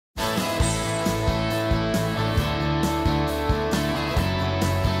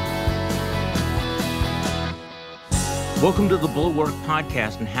Welcome to the Bulwark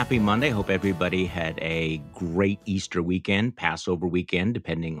Podcast and happy Monday. Hope everybody had a great Easter weekend, Passover weekend,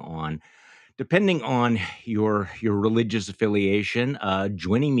 depending on your religious affiliation.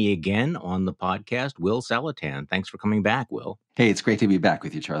 Joining me again on the podcast, Will Saletan. Thanks for coming back, Will. Hey, it's great to be back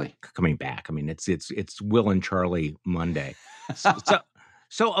with you, Charlie. Coming back. I mean, it's Will and Charlie Monday.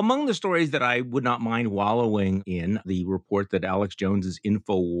 So among the stories that I would not mind wallowing in, the report that Alex Jones's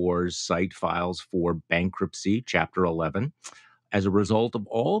InfoWars site files for bankruptcy, Chapter 11, as a result of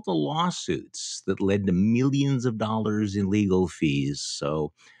all the lawsuits that led to millions of dollars in legal fees.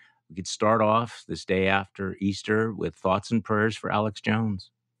 So we could start off this day after Easter with thoughts and prayers for Alex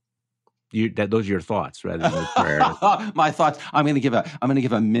Jones. Those are your thoughts rather than prayers. My thoughts. I'm going to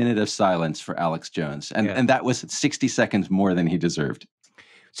give a minute of silence for Alex Jones, and that was 60 seconds more than he deserved.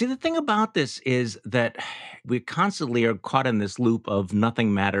 See, the thing about this is that we constantly are caught in this loop of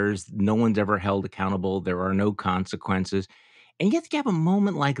nothing matters. No one's ever held accountable. There are no consequences. And yet you have a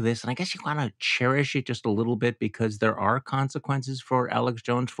moment like this, and I guess you want to cherish it just a little bit because there are consequences for Alex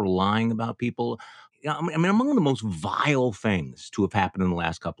Jones for lying about people. I mean, among the most vile things to have happened in the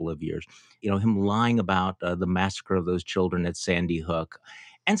last couple of years, him lying about the massacre of those children at Sandy Hook.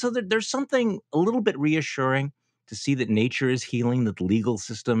 And so there's something a little bit reassuring to see that nature is healing, that the legal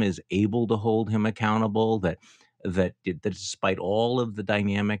system is able to hold him accountable, that despite all of the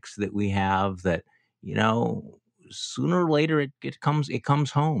dynamics that we have, that, sooner or later it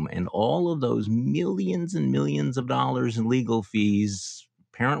comes home. And all of those millions and millions of dollars in legal fees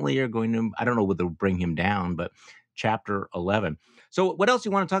apparently are going to, I don't know whether it'll bring him down, but Chapter 11. So what else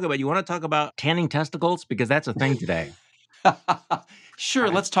you want to talk about? You want to talk about tanning testicles? Because that's a thing today. Sure,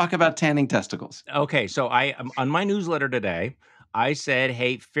 let's talk about tanning testicles. Okay, so on my newsletter today, I said,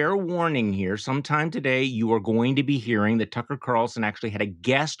 hey, fair warning here. Sometime today, you are going to be hearing that Tucker Carlson actually had a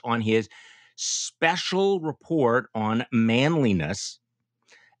guest on his special report on manliness,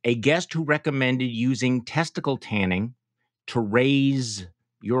 a guest who recommended using testicle tanning to raise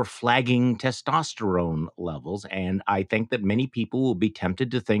your flagging testosterone levels. And I think that many people will be tempted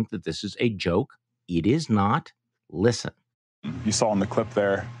to think that this is a joke. It is not. Listen. You saw in the clip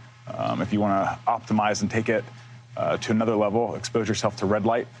there, if you want to optimize and take it to another level, expose yourself to red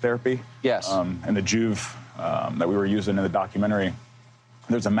light therapy. Yes. And the Juve that we were using in the documentary,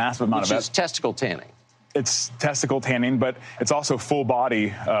 there's a massive amount Which is testicle tanning. It's testicle tanning, but it's also full body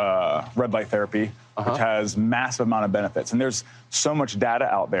red light therapy, which has massive amount of benefits. And there's so much data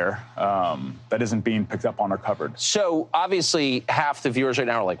out there that isn't being picked up on or covered. So obviously half the viewers right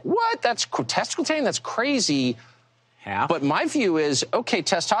now are like, what? That's testicle tanning? That's crazy. Half. But my view is, okay,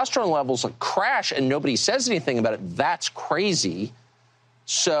 testosterone levels crash and nobody says anything about it. That's crazy.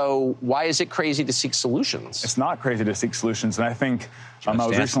 So why is it crazy to seek solutions? It's not crazy to seek solutions. And I think I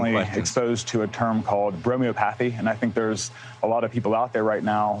was recently exposed to a term called bromeopathy. And I think there's a lot of people out there right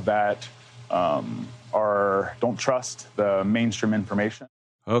now that don't trust the mainstream information.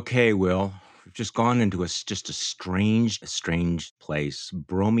 Okay, Will. We've just gone into just a strange place.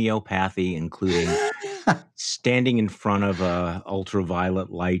 Bromeopathy, including standing in front of ultraviolet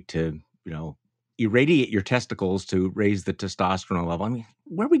light to, irradiate your testicles to raise the testosterone level. I mean,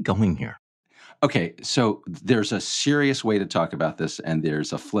 where are we going here? Okay, so there's a serious way to talk about this, and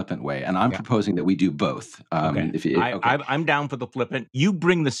there's a flippant way, and I'm proposing that we do both. I'm down for the flippant. You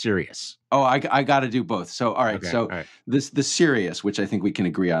bring the serious. Oh, I got to do both. So, all right. The serious, which I think we can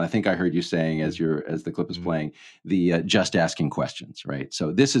agree on. I think I heard you saying as the clip is playing, the just asking questions, right?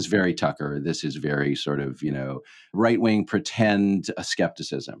 So this is very Tucker. This is very sort of right wing pretend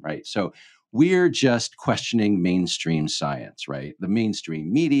skepticism, right? So we're just questioning mainstream science, right? The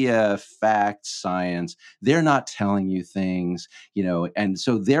mainstream media, facts, science, they're not telling you things, and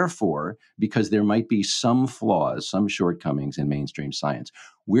so therefore, because there might be some flaws, some shortcomings in mainstream science,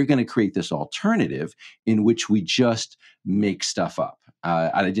 we're going to create this alternative in which we just make stuff up.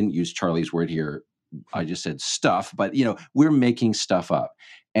 I didn't use Charlie's word here. I just said stuff, but we're making stuff up.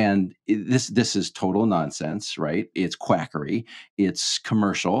 And this is total nonsense, right? It's quackery, it's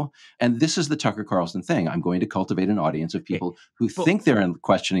commercial, and this is the Tucker Carlson thing. I'm going to cultivate an audience of people who think they're in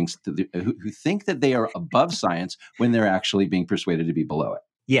questioning, who think that they are above science when they're actually being persuaded to be below it.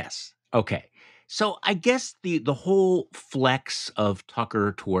 Yes. Okay. So I guess the whole flex of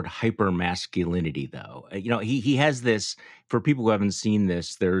Tucker toward hyper-masculinity, though, he has this, for people who haven't seen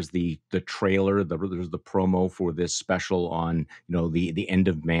this, there's the trailer, there's the promo for this special on, the end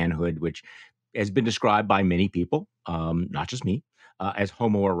of manhood, which has been described by many people, not just me, as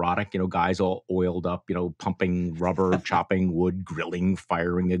homoerotic, guys all oiled up, pumping rubber, chopping wood, grilling,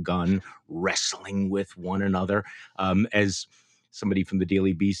 firing a gun, wrestling with one another, as somebody from the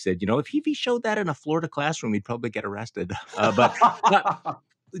Daily Beast said, if he showed that in a Florida classroom, he'd probably get arrested. But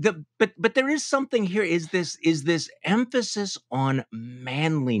there is something here. Is this emphasis on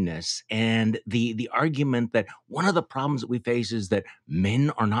manliness and the argument that one of the problems that we face is that men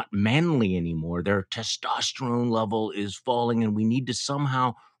are not manly anymore. Their testosterone level is falling, and we need to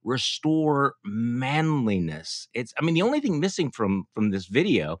somehow restore manliness. The only thing missing from this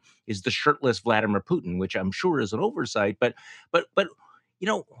video is the shirtless Vladimir Putin, which I'm sure is an oversight. But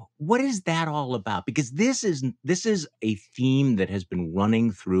what is that all about? Because this is a theme that has been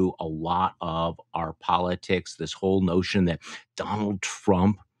running through a lot of our politics. This whole notion that Donald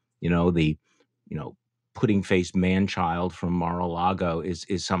Trump, the pudding faced man child from Mar-a-Lago is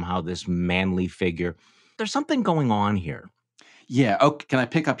somehow this manly figure. There's something going on here. Yeah. Oh, can I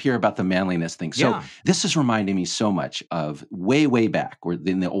pick up here about the manliness thing? So this is reminding me so much of way, way back, or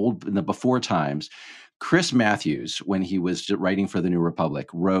in the before times. Chris Matthews, when he was writing for the New Republic,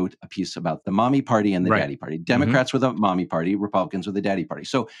 wrote a piece about the mommy party and the daddy party. Democrats were the mommy party, Republicans were the daddy party.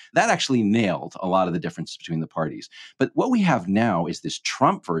 So that actually nailed a lot of the differences between the parties. But what we have now is this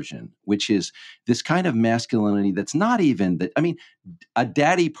Trump version, which is this kind of masculinity that's not even that. A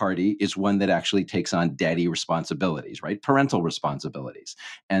daddy party is one that actually takes on daddy responsibilities, right? Parental responsibilities.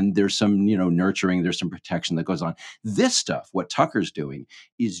 And there's some, nurturing, there's some protection that goes on. This stuff, what Tucker's doing,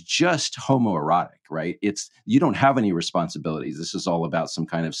 is just homoerotic, right? You don't have any responsibilities. This is all about some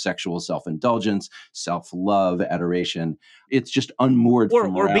kind of sexual self-indulgence, self-love, adoration. It's just unmoored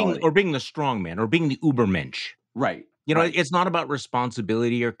from morality. Or being the strong man, or being the Ubermensch. Right. It's not about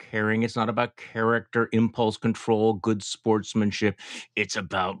responsibility or caring. It's not about character, impulse control, good sportsmanship. It's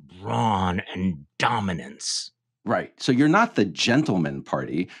about brawn and dominance. Right. So you're not the gentleman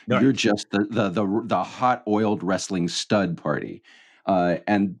party. Right. You're just the hot oiled wrestling stud party.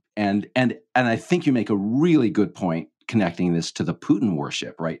 And I think you make a really good point connecting this to the Putin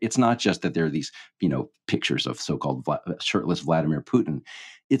worship, right? It's not just that there are these, pictures of so-called shirtless Vladimir Putin.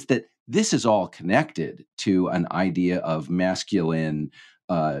 It's that this is all connected to an idea of masculine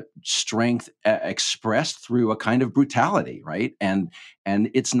strength expressed through a kind of brutality, right? And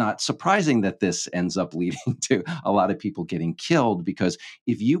it's not surprising that this ends up leading to a lot of people getting killed, because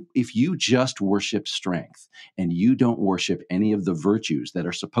if you just worship strength and you don't worship any of the virtues that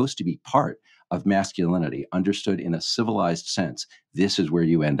are supposed to be part of masculinity, understood in a civilized sense, this is where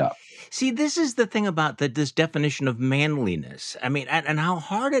you end up. See, this is the thing about this definition of manliness. And how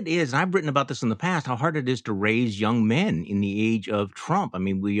hard it is, and I've written about this in the past, how hard it is to raise young men in the age of Trump.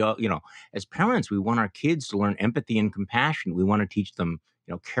 We as parents, we want our kids to learn empathy and compassion. We want to teach them,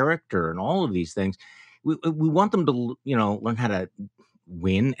 character and all of these things. We want them to, learn how to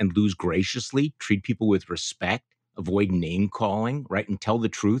win and lose graciously, treat people with respect, avoid name calling, right? And tell the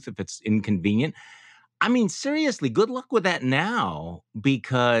truth if it's inconvenient. Seriously, good luck with that now,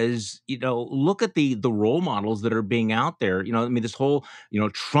 because, look at the role models that are being out there. This whole,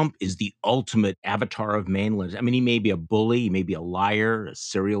 Trump is the ultimate avatar of manliness. He may be a bully, he may be a liar, a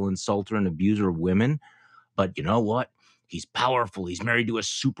serial insulter and abuser of women, but you know what? He's powerful. He's married to a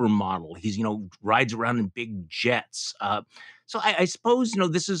supermodel. He's, rides around in big jets. So I suppose,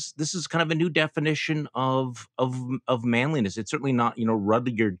 this is kind of a new definition of manliness. It's certainly not,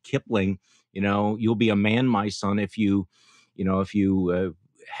 Rudyard Kipling, you'll be a man, my son, if you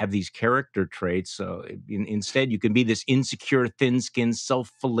have these character traits. So instead, you can be this insecure, thin-skinned,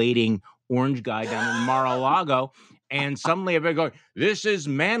 self-filleting orange guy down in Mar-a-Lago, and suddenly everybody going, "This is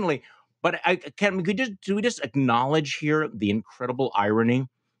manly." But do we just acknowledge here the incredible irony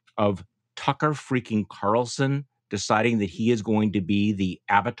of Tucker freaking Carlson deciding that he is going to be the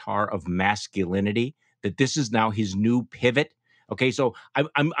avatar of masculinity, that this is now his new pivot? Okay, so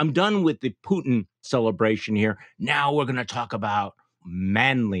I'm done with the Putin celebration here. Now we're going to talk about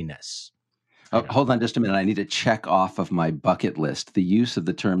manliness. Oh, hold on just a minute. I need to check off of my bucket list the use of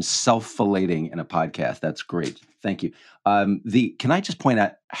the term self-filleting in a podcast. That's great. Thank you. Can I just point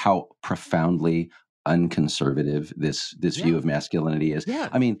out how profoundly unconservative this view of masculinity is? Yeah.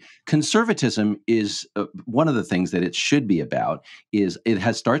 Conservatism is one of the things that it should be about. Is it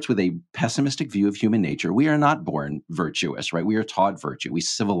starts with a pessimistic view of human nature. We are not born virtuous, right? We are taught virtue. We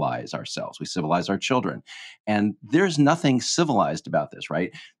civilize ourselves. We civilize our children, and there's nothing civilized about this,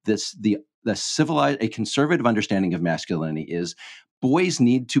 right? A conservative understanding of masculinity is boys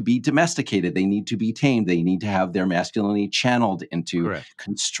need to be domesticated. They need to be tamed. They need to have their masculinity channeled into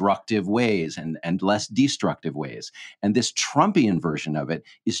constructive ways and less destructive ways. And this Trumpian version of it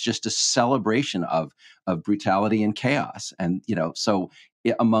is just a celebration of brutality and chaos. And,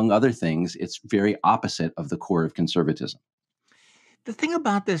 among other things, it's very opposite of the core of conservatism. The thing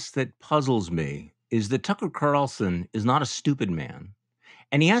about this that puzzles me is that Tucker Carlson is not a stupid man.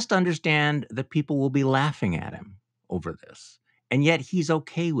 And he has to understand that people will be laughing at him over this. And yet he's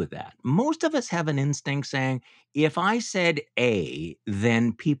okay with that. Most of us have an instinct saying, if I said A,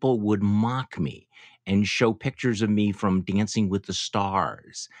 then people would mock me and show pictures of me from Dancing with the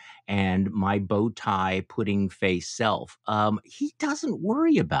Stars and my bow tie pudding face self. He doesn't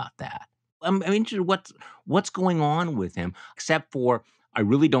worry about that. I'm interested what's going on with him, except for I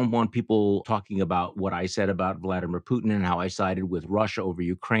really don't want people talking about what I said about Vladimir Putin and how I sided with Russia over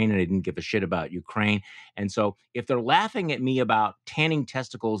Ukraine and I didn't give a shit about Ukraine. And so if they're laughing at me about tanning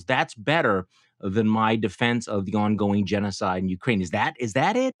testicles, that's better than my defense of the ongoing genocide in Ukraine. Is that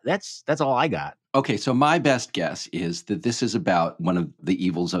it? That's all I got. Okay, so my best guess is that this is about one of the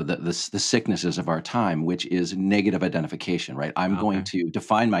evils of the sicknesses of our time, which is negative identification, right? I'm going to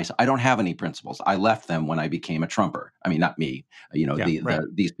define myself. I don't have any principles. I left them when I became a Trumper. I mean, not me,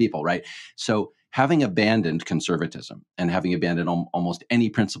 these people, right? So having abandoned conservatism and having abandoned almost any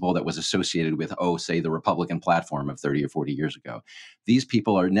principle that was associated with, say, the Republican platform of 30 or 40 years ago, these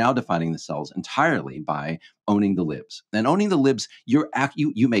people are now defining themselves entirely by owning the libs. And owning the libs, you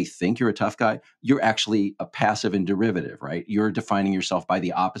may think you're a tough guy. You're actually a passive and derivative, right? You're defining yourself by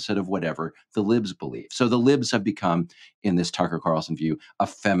the opposite of whatever the libs believe. So the libs have become, in this Tucker Carlson view, a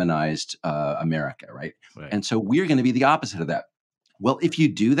feminized America, right? And so we're going to be the opposite of that. Well, if you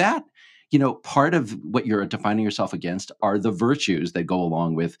do that, part of what you're defining yourself against are the virtues that go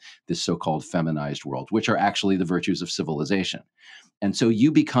along with this so-called feminized world, which are actually the virtues of civilization. And so you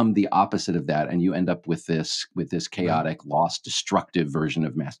become the opposite of that, and you end up with this chaotic, lost, destructive version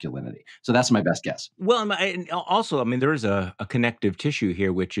of masculinity. So that's my best guess. Well, and also, there is a connective tissue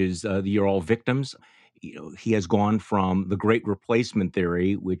here, which is you're all victims. He has gone from the great replacement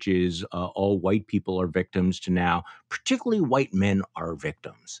theory, which is all white people are victims, to now particularly white men are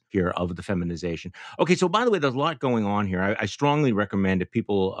victims here of the feminization. Okay, so by the way, there's a lot going on here. I strongly recommend, if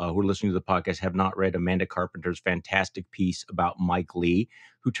people who are listening to the podcast have not read Amanda Carpenter's fantastic piece about Mike Lee,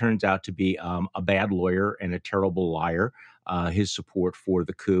 who turns out to be a bad lawyer and a terrible liar. His support for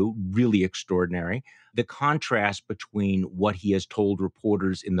the coup, really extraordinary. The contrast between what he has told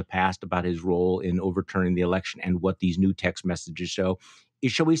reporters in the past about his role in overturning the election and what these new text messages show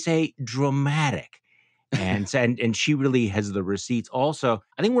is, shall we say, dramatic. And she really has the receipts. Also,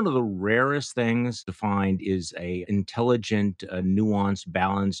 I think one of the rarest things to find is a intelligent, nuanced,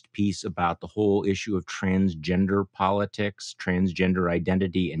 balanced piece about the whole issue of transgender politics, transgender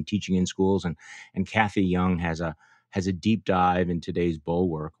identity, and teaching in schools. And Kathy Young has a deep dive in today's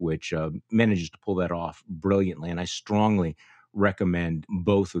Bulwark, which manages to pull that off brilliantly. And I strongly recommend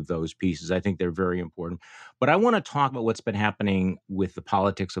both of those pieces. I think they're very important. But I want to talk about what's been happening with the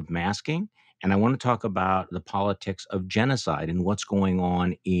politics of masking. And I want to talk about the politics of genocide and what's going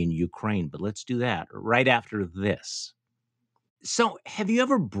on in Ukraine. But let's do that right after this. So, have you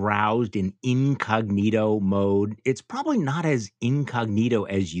ever browsed in incognito mode? It's probably not as incognito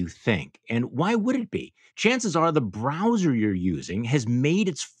as you think. And why would it be? Chances are the browser you're using has made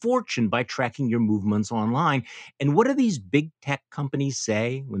its fortune by tracking your movements online. And what do these big tech companies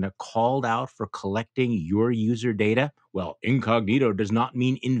say when they're called out for collecting your user data? Well, incognito does not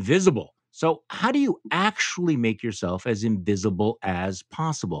mean invisible. So how do you actually make yourself as invisible as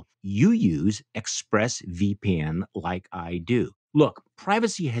possible? You use ExpressVPN like I do. Look,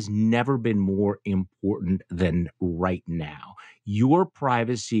 privacy has never been more important than right now. Your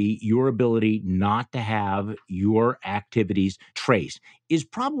privacy, your ability not to have your activities traced is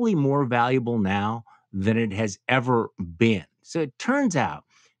probably more valuable now than it has ever been. So it turns out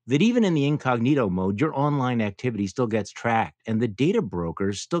that even in the incognito mode, your online activity still gets tracked and the data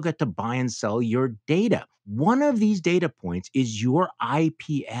brokers still get to buy and sell your data. One of these data points is your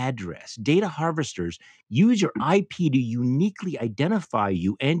IP address. Data harvesters use your IP to uniquely identify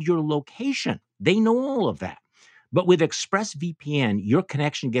you and your location. They know all of that. But with ExpressVPN, your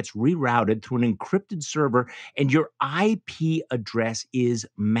connection gets rerouted through an encrypted server and your IP address is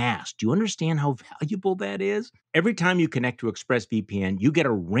masked. Do you understand how valuable that is? Every time you connect to ExpressVPN, you get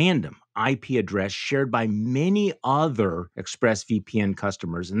a random IP address shared by many other ExpressVPN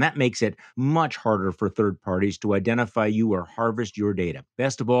customers, and that makes it much harder for third parties to identify you or harvest your data.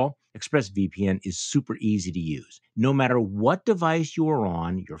 Best of all, ExpressVPN is super easy to use. No matter what device you are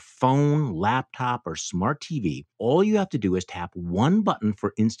on, your phone, laptop, or smart TV, all you have to do is tap one button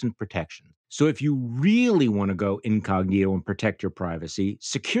for instant protection. So if you really want to go incognito and protect your privacy,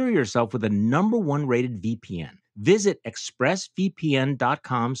 secure yourself with a #1 rated VPN. Visit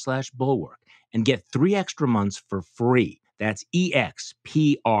expressvpn.com/bulwark and get 3 extra months for free. That's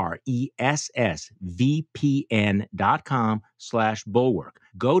expressvpn.com/bulwark.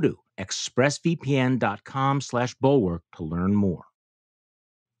 Go to expressvpn.com/bulwark to learn more.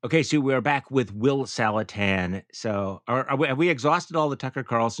 Okay, so we're back with Will Saletan. So have we exhausted all the Tucker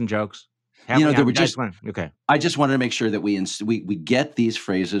Carlson jokes? There were just, okay. I just wanted to make sure that we get these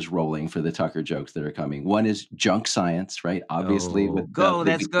phrases rolling for the Tucker jokes that are coming. One is junk science, right? Obviously, that's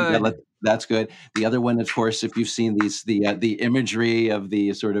good. That's good. The other one, of course, if you've seen the imagery of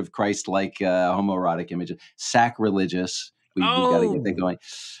the sort of Christ-like homoerotic images, sacrilegious. We've got to get that going,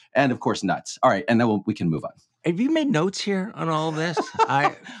 and of course, nuts. All right, and then we can move on. Have you made notes here on all this?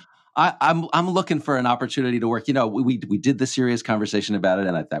 I'm looking for an opportunity to work. We did the serious conversation about it,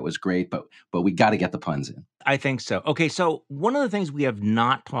 and that was great. But we got to get the puns in. I think so. Okay, so one of the things we have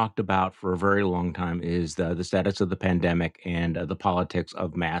not talked about for a very long time is the status of the pandemic and the politics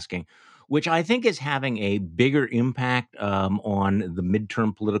of masking, which I think is having a bigger impact on the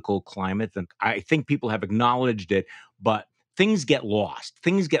midterm political climate than I think people have acknowledged it, but things get lost.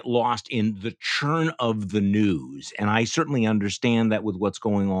 Things get lost in the churn of the news. And I certainly understand that with what's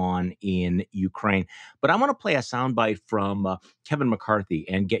going on in Ukraine. But I want to play a soundbite from Kevin McCarthy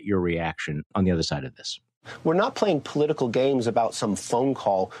and get your reaction on the other side of this. We're not playing political games about some phone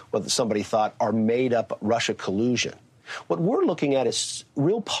call that somebody thought are made up Russia collusion. What we're looking at is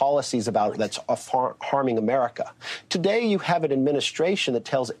real policies about that's harming America. Today, you have an administration that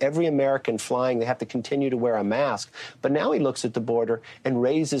tells every American flying they have to continue to wear a mask. But now he looks at the border and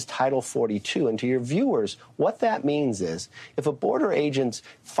raises Title 42. And to your viewers, what that means is if a border agent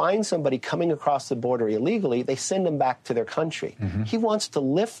finds somebody coming across the border illegally, they send them back to their country. Mm-hmm. He wants to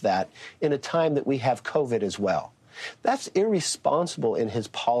lift that in a time that we have COVID as well. That's irresponsible in his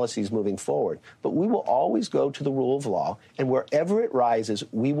policies moving forward. But we will always go to the rule of law, and wherever it rises,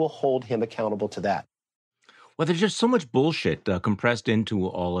 we will hold him accountable to that. Well, there's just so much bullshit compressed into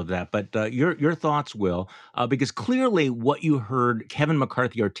all of that. But your thoughts, Will, because clearly what you heard Kevin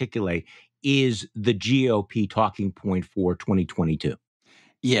McCarthy articulate is the GOP talking point for 2022.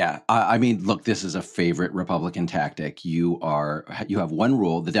 Yeah, I mean, look, this is a favorite Republican tactic. You have one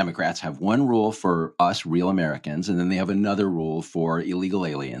rule. The Democrats have one rule for us, real Americans, and then they have another rule for illegal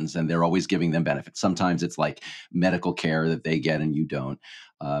aliens, and they're always giving them benefits. Sometimes it's like medical care that they get and you don't.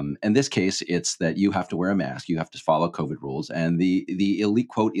 In this case, it's that you have to wear a mask, you have to follow COVID rules, and the elite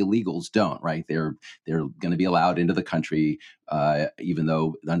quote illegals don't. Right? They're going to be allowed into the country, even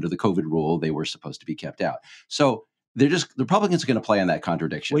though under the COVID rule they were supposed to be kept out. So. The Republicans are going to play on that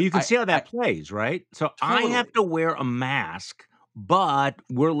contradiction. Well, you can see how that plays, right? So totally. I have to wear a mask, but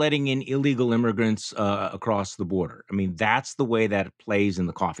we're letting in illegal immigrants across the border. I mean, that's the way that it plays in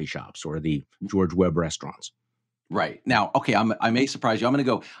the coffee shops or the George Webb restaurants. Right. Now, okay, I may surprise you. I'm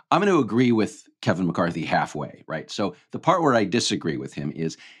going to agree with Kevin McCarthy halfway, right? So the part where I disagree with him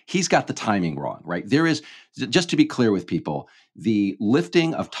is he's got the timing wrong, right? There is, just to be clear with people, the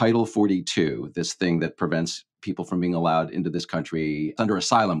lifting of Title 42, this thing that prevents people from being allowed into this country under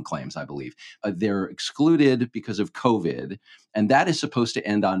asylum claims, I believe. They're excluded because of COVID, and that is supposed to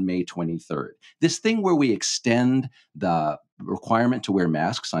end on May 23rd. This thing where we extend the requirement to wear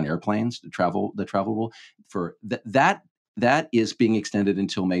masks on airplanes, the travel rule, for that is being extended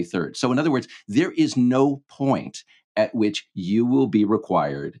until May 3rd. So in other words, there is no point at which you will be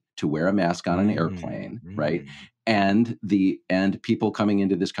required to wear a mask on an airplane, right? And people coming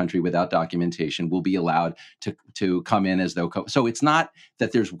into this country without documentation will be allowed to come in as though. So it's not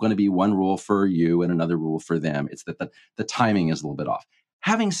that there's going to be one rule for you and another rule for them. It's that the timing is a little bit off.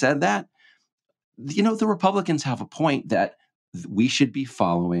 Having said that, the Republicans have a point that we should be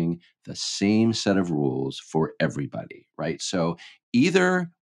following the same set of rules for everybody, right? So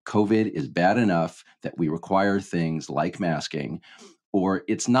either COVID is bad enough that we require things like masking, or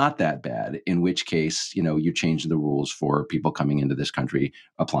it's not that bad, in which case, you change the rules for people coming into this country,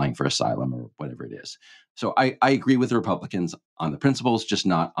 applying for asylum or whatever it is. So I agree with the Republicans on the principles, just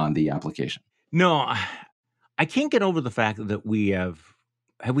not on the application. No, I can't get over the fact that we have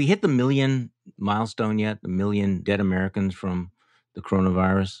we hit the million milestone yet? The million dead Americans from the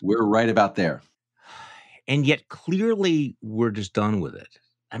coronavirus? We're right about there. And yet clearly we're just done with it.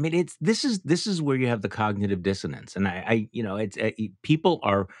 I mean, this is where you have the cognitive dissonance, and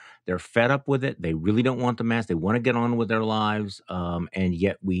people they're fed up with it. They really don't want the mask. They want to get on with their lives, and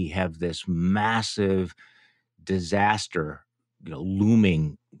yet we have this massive disaster,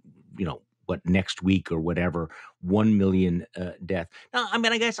 looming. What next week or whatever, 1 million death. Now, I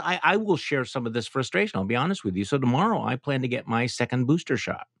mean, I guess I will share some of this frustration. I'll be honest with you. So tomorrow I plan to get my second booster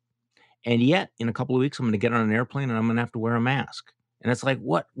shot, and yet in a couple of weeks I'm going to get on an airplane and I'm going to have to wear a mask. And it's like,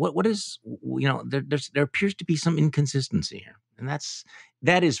 what is, there appears to be some inconsistency here. And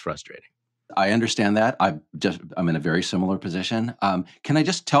that is frustrating. I understand that. I'm in a very similar position. Can I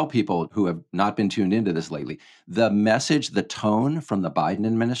just tell people who have not been tuned into this lately, the message, the tone from the Biden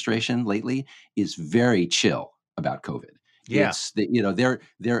administration lately is very chill about COVID. Yeah. It's they're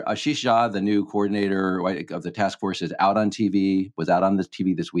Ashish Jha, the new coordinator of the task force, is out on TV, was out on the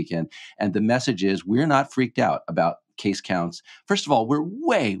TV this weekend, and the message is we're not freaked out about case counts. First of all, we're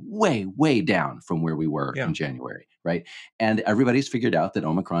way, way, way down from where we were in January, right? And everybody's figured out that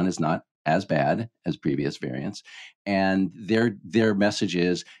Omicron is not as bad as previous variants. And their message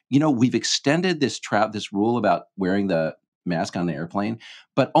is, we've extended this rule about wearing the mask on the airplane,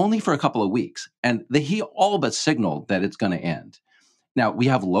 but only for a couple of weeks. And he all but signaled that it's going to end. Now, we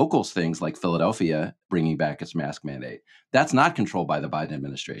have local things like Philadelphia bringing back its mask mandate. That's not controlled by the Biden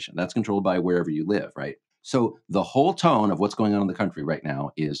administration. That's controlled by wherever you live, right? So the whole tone of what's going on in the country right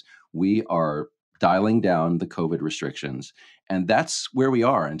now is we are dialing down the COVID restrictions. And that's where we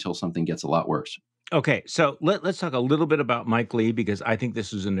are until something gets a lot worse. Okay, so let's talk a little bit about Mike Lee, because I think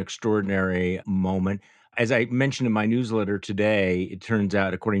this is an extraordinary moment. As I mentioned in my newsletter today, it turns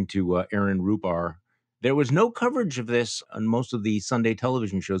out, according to Aaron Rupar, there was no coverage of this on most of the Sunday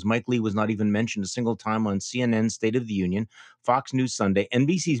television shows. Mike Lee was not even mentioned a single time on CNN's State of the Union, Fox News Sunday,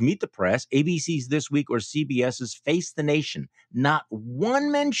 NBC's Meet the Press, ABC's This Week, or CBS's Face the Nation. Not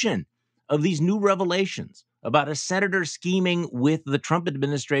one mention of these new revelations about a senator scheming with the Trump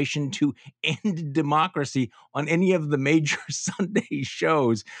administration to end democracy on any of the major Sunday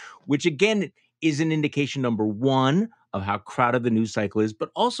shows, which again is an indication, number one, of how crowded the news cycle is,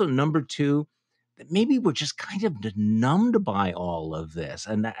 but also number two, that maybe we're just kind of numbed by all of this.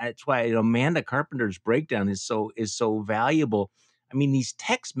 And that's why Amanda Carpenter's breakdown is so valuable. I mean, these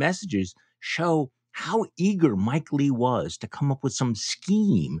text messages show how eager Mike Lee was to come up with some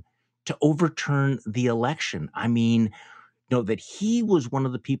scheme to overturn the election. I mean, that he was one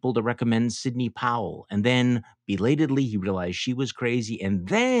of the people to recommend Sidney Powell. And then belatedly, he realized she was crazy. And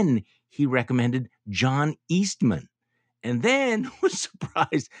then he recommended John Eastman. And then was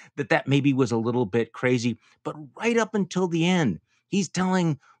surprised that maybe was a little bit crazy. But right up until the end, he's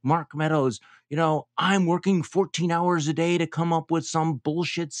telling Mark Meadows, I'm working 14 hours a day to come up with some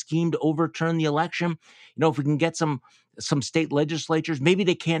bullshit scheme to overturn the election. If we can get some state legislatures, maybe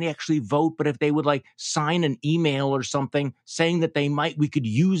they can't actually vote, but if they would sign an email or something saying that we could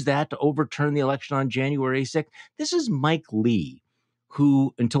use that to overturn the election on January 6th. This is Mike Lee,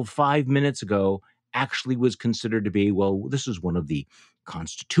 who until 5 minutes ago actually was considered to be, this is one of the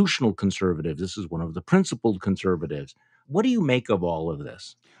constitutional conservatives. This is one of the principled conservatives. What do you make of all of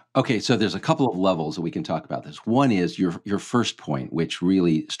this? Okay, so there's a couple of levels that we can talk about this. One is your first point, which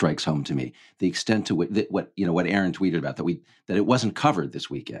really strikes home to me: the extent to which what Aaron tweeted about that it wasn't covered this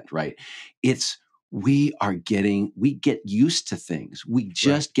weekend, right? We get used to things. We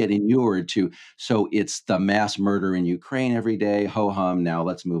just get inured to. So it's the mass murder in Ukraine every day. Ho hum. Now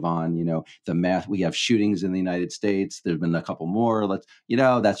let's move on. We have shootings in the United States. There've been a couple more.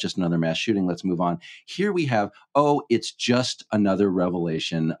 That's just another mass shooting. Let's move on. Here we have, it's just another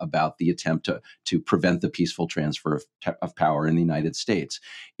revelation about the attempt to prevent the peaceful transfer of power in the United States.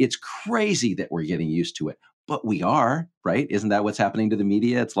 It's crazy that we're getting used to it. But we are, right? Isn't that what's happening to the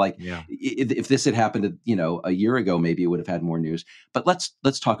media? It's like, if this had happened, a year ago, maybe it would have had more news. But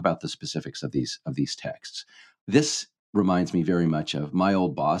let's talk about the specifics of these texts. This reminds me very much of my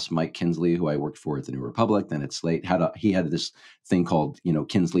old boss, Mike Kinsley, who I worked for at the New Republic, then at Slate. He had this thing called,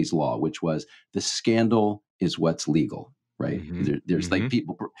 Kinsley's Law, which was the scandal is what's legal, right? Mm-hmm. There's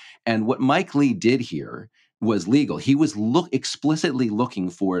people, and what Mike Lee did here was legal. He was explicitly looking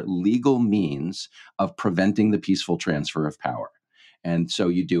for legal means of preventing the peaceful transfer of power. And so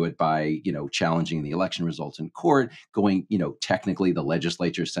you do it by, challenging the election results in court, going, technically the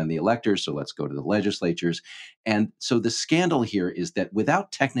legislatures send the electors, so let's go to the legislatures. And so the scandal here is that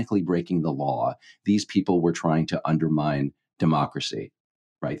without technically breaking the law, these people were trying to undermine democracy,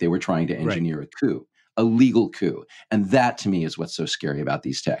 right? They were trying to engineer a coup, a legal coup. And that, to me, is what's so scary about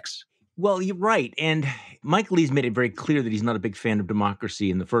these texts. Well, you're right. And Mike Lee's made it very clear that he's not a big fan of democracy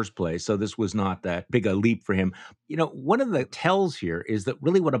in the first place. So this was not that big a leap for him. One of the tells here is that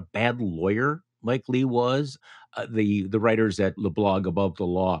really what a bad lawyer Mike Lee was. The writers at the blog Above the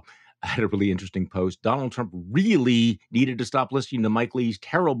Law had a really interesting post. Donald Trump really needed to stop listening to Mike Lee's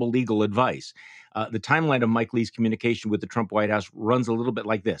terrible legal advice. The timeline of Mike Lee's communication with the Trump White House runs a little bit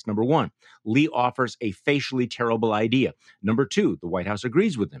like this. Number one, Lee offers a facially terrible idea. Number two, the White House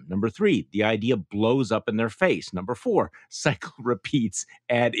agrees with him. Number three, the idea blows up in their face. Number four, cycle repeats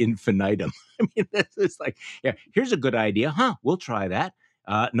ad infinitum. I mean, this is like, yeah, here's a good idea. Huh, we'll try that.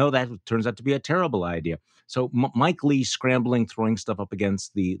 No, that turns out to be a terrible idea. So Mike Lee scrambling, throwing stuff up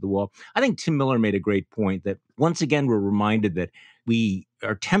against the wall. I think Tim Miller made a great point that once again, we're reminded that we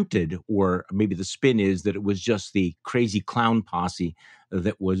are tempted, or maybe the spin is that it was just the crazy clown posse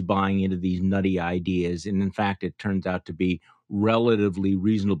that was buying into these nutty ideas. And in fact, it turns out to be relatively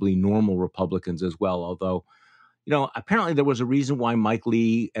reasonably normal Republicans as well, although apparently there was a reason why Mike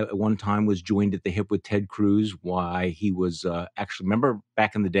Lee at one time was joined at the hip with Ted Cruz, why he was actually, remember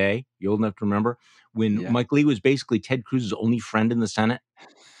back in the day, you old enough to remember, when Mike Lee was basically Ted Cruz's only friend in the Senate?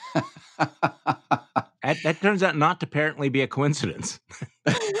 That turns out not to apparently be a coincidence.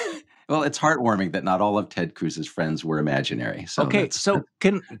 Well, it's heartwarming that not all of Ted Cruz's friends were imaginary. So okay, so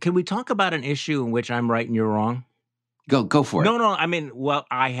can we talk about an issue in which I'm right and you're wrong? Go for it. No, I mean, well,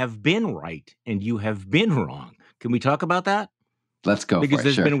 I have been right and you have been wrong. Can we talk about that? Let's go because for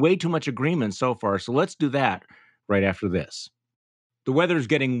it. There's been way too much agreement so far. So let's do that right after this. The weather's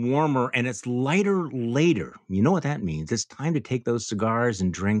getting warmer and it's lighter later. You know what that means. It's time to take those cigars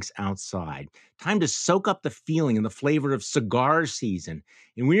and drinks outside. Time to soak up the feeling and the flavor of cigar season.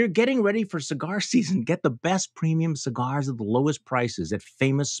 And when you're getting ready for cigar season, get the best premium cigars at the lowest prices at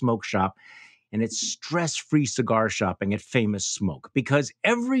Famous Smoke Shop. And it's stress-free cigar shopping at Famous Smoke because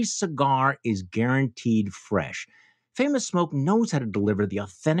every cigar is guaranteed fresh. Famous Smoke knows how to deliver the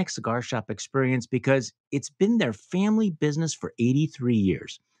authentic cigar shop experience because it's been their family business for 83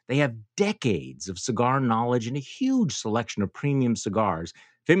 years. They have decades of cigar knowledge and a huge selection of premium cigars.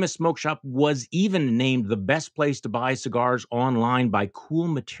 Famous Smoke Shop was even named the best place to buy cigars online by Cool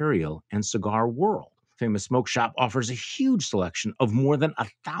Material and Cigar World. Famous Smoke Shop offers a huge selection of more than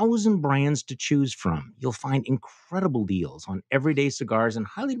 1,000 brands to choose from. You'll find incredible deals on everyday cigars and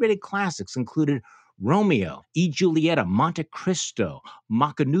highly rated classics included Romeo, E. Giulietta, Monte Cristo,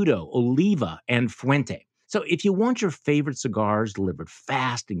 Macanudo, Oliva, and Fuente. So if you want your favorite cigars delivered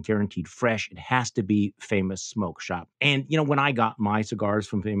fast and guaranteed fresh, it has to be Famous Smoke Shop. And, when I got my cigars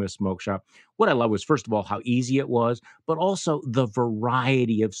from Famous Smoke Shop, what I love was, first of all, how easy it was, but also the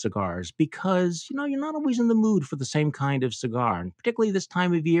variety of cigars because, you're not always in the mood for the same kind of cigar. And particularly this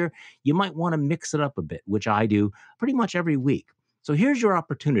time of year, you might want to mix it up a bit, which I do pretty much every week. So here's your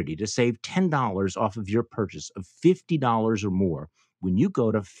opportunity to save $10 off of your purchase of $50 or more when you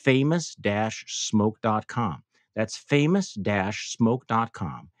go to famous-smoke.com. That's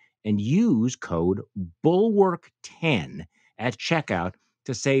famous-smoke.com and use code BULWARK10 at checkout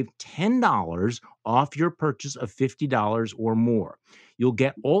to save $10 off your purchase of $50 or more. You'll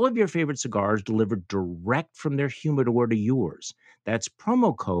get all of your favorite cigars delivered direct from their humidor to yours. That's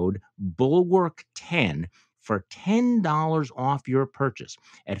promo code BULWARK10 for $10 off your purchase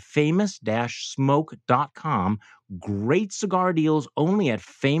at famous-smoke.com. Great cigar deals only at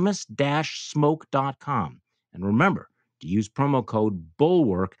famous-smoke.com. And remember to use promo code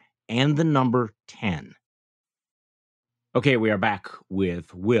BULWARK and the number 10. Okay, we are back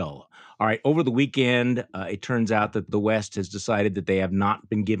with Will. All right, over the weekend, it turns out that the West has decided that they have not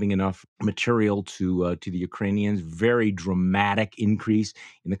been giving enough material to the Ukrainians. Very dramatic increase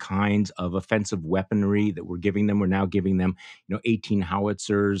in the kinds of offensive weaponry that we're giving them. We're now giving them, 18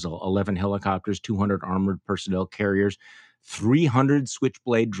 howitzers, 11 helicopters, 200 armored personnel carriers, 300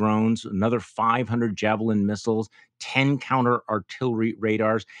 Switchblade drones, another 500 Javelin missiles, 10 counter-artillery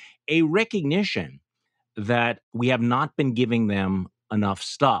radars, a recognition that we have not been giving them enough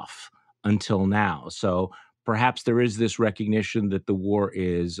stuff until now. So perhaps there is this recognition that the war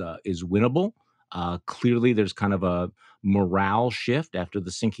is winnable. Clearly, there's kind of a morale shift after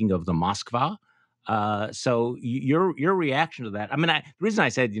the sinking of the Moskva. So your reaction to that? I mean, the reason I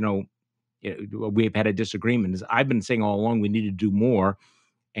said we've had a disagreement is I've been saying all along we need to do more.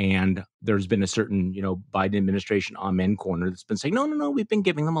 And there's been a certain, Biden administration amen corner that's been saying, no, we've been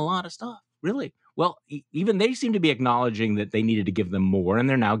giving them a lot of stuff. Really? Well, even they seem to be acknowledging that they needed to give them more, and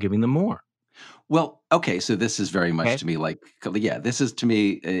they're now giving them more. Well, okay, so this is very much to me like, this is to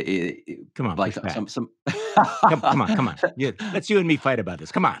me. Come on, like come on. Yeah, let's you and me fight about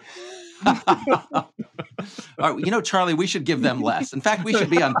this. Come on. Charlie, we should give them less. In fact, we should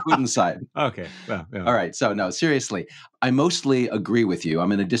be on Putin's side. Okay. Well, yeah. All right. So, no, seriously, I mostly agree with you. I'm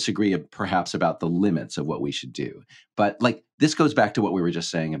going to disagree perhaps about the limits of what we should do. But this goes back to what we were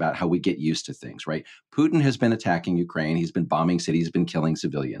just saying about how we get used to things, right? Putin has been attacking Ukraine. He's been bombing cities, been killing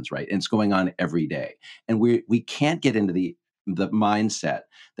civilians, right? And it's going on every day. And we can't get into the mindset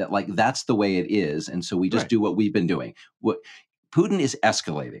that that's the way it is. And so we just do what we've been doing. Putin is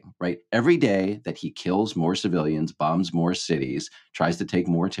escalating, right? Every day that he kills more civilians, bombs more cities, tries to take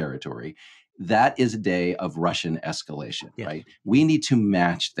more territory, that is a day of Russian escalation, right? We need to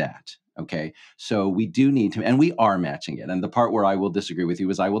match that. Okay. So we do need to, and we are matching it. And the part where I will disagree with you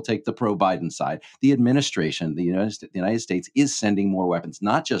is I will take the pro-Biden side. The administration, the United States is sending more weapons,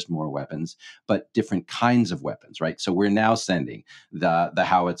 not just more weapons, but different kinds of weapons, right? So we're now sending the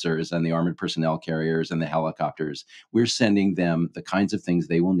howitzers and the armored personnel carriers and the helicopters. We're sending them the kinds of things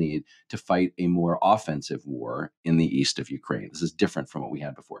they will need to fight a more offensive war in the east of Ukraine. This is different from what we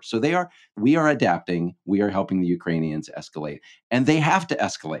had before. So we are adapting. We are helping the Ukrainians escalate, and they have to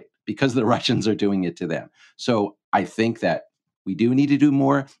escalate, because the Russians are doing it to them. So I think that we do need to do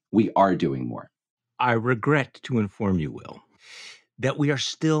more. We are doing more. I regret to inform you, Will, that we are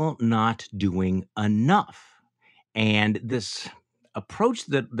still not doing enough. And this approach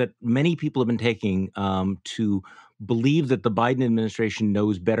that many people have been taking to believe that the Biden administration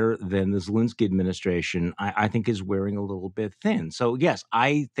knows better than the Zelensky administration, I think is wearing a little bit thin. So, yes,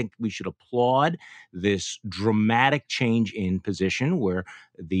 I think we should applaud this dramatic change in position where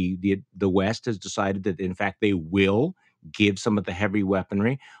the West has decided that, in fact, they will give some of the heavy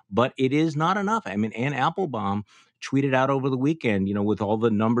weaponry, but it is not enough. I mean, Ann Applebaum tweeted out over the weekend, with all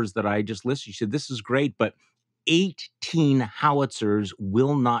the numbers that I just listed. She said, this is great, but 18 howitzers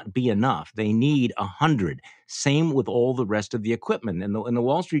will not be enough. They need 100. Same with all the rest of the equipment. In the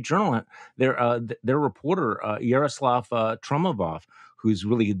Wall Street Journal, their reporter Yaroslav Tromavov, who's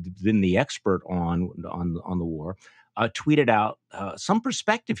really been the expert on the war, tweeted out some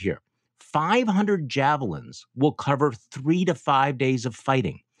perspective here. 500 javelins will cover 3 to 5 days of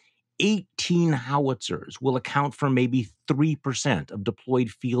fighting. 18 howitzers will account for maybe 3% of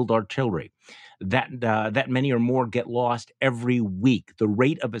deployed field artillery. That many or more get lost every week. The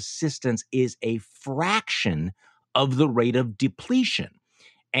rate of assistance is a fraction of the rate of depletion.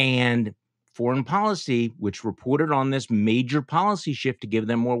 And Foreign Policy, which reported on this major policy shift to give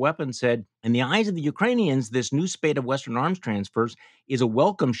them more weapons, said, in the eyes of the Ukrainians, this new spate of Western arms transfers is a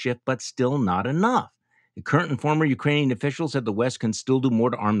welcome shift, but still not enough. The current and former Ukrainian officials said the West can still do more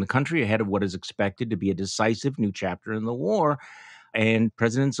to arm the country ahead of what is expected to be a decisive new chapter in the war. And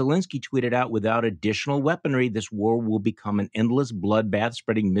President Zelensky tweeted out, without additional weaponry, this war will become an endless bloodbath,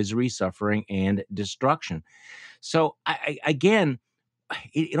 spreading misery, suffering, and destruction. So, again,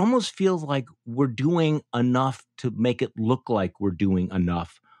 it almost feels like we're doing enough to make it look like we're doing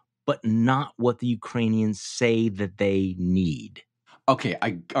enough, but not what the Ukrainians say that they need. Okay.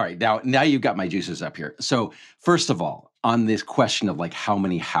 All right. Now you've got my juices up here. So first of all, on this question of how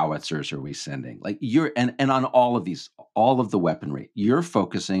many howitzers are we sending, and on all of the weaponry, you're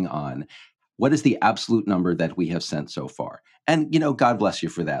focusing on what is the absolute number that we have sent so far. And, God bless you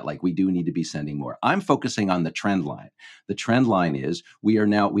for that. We do need to be sending more. I'm focusing on the trend line. The trend line is we have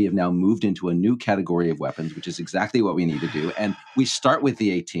now moved into a new category of weapons, which is exactly what we need to do. And we start with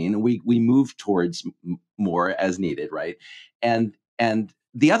the 18 and we move towards more as needed. Right. And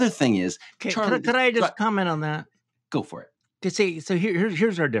the other thing is, Charlie, could I just comment on that? Go for it. To say, so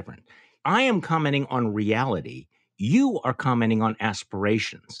here's our difference. I am commenting on reality. You are commenting on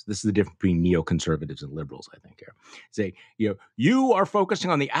aspirations. This is the difference between neoconservatives and liberals, I think. Here, say, you are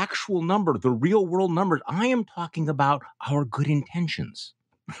focusing on the actual number, the real world numbers. I am talking about our good intentions.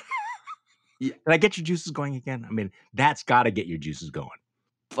 Did I get your juices going again? I mean, that's got to get your juices going.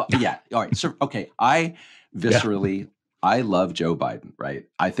 Yeah. All right. So, okay. I viscerally. I love Joe Biden, right?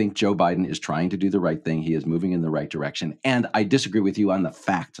 I think Joe Biden is trying to do the right thing. He is moving in the right direction. And I disagree with you on the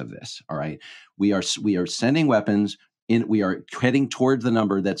facts of this, all right? We are sending weapons. We are heading toward the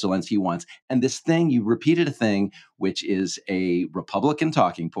number that Zelensky wants. And this thing, you repeated a thing, which is a Republican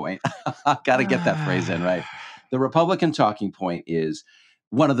talking point. Got to get that phrase in, right? The Republican talking point is,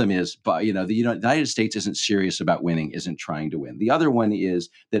 one of them is, the United States isn't serious about winning, isn't trying to win. The other one is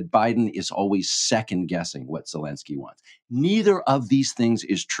that Biden is always second guessing what Zelensky wants. Neither of these things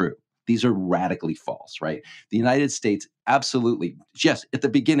is true. These are radically false, right? The United States absolutely, yes, at the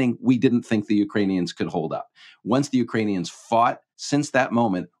beginning, we didn't think the Ukrainians could hold up. Once the Ukrainians fought, since that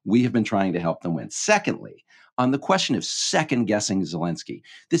moment, we have been trying to help them win. Secondly, on the question of second guessing Zelensky,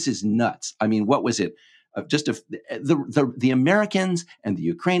 this is nuts. I mean, what was it? The Americans and the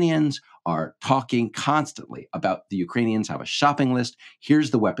Ukrainians are talking constantly about the Ukrainians have a shopping list.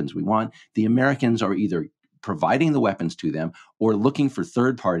 Here's the weapons we want. The Americans are either providing the weapons to them or looking for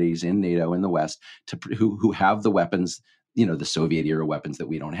third parties in NATO in the West who have the weapons, the Soviet era weapons that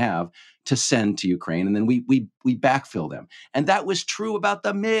we don't have, to send to Ukraine. And then we backfill them. And that was true about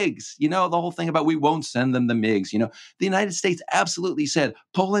the MiGs, the whole thing about we won't send them the MiGs. The United States absolutely said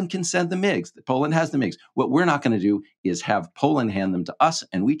Poland can send the MiGs. Poland has the MiGs. What we're not going to do is have Poland hand them to us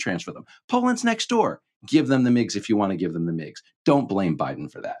and we transfer them. Poland's next door. Give them the MiGs if you want to give them the MiGs. Don't blame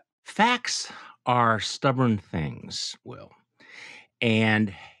Biden for that. Facts are stubborn things, Will.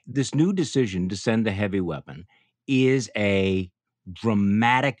 And this new decision to send the heavy weapon is a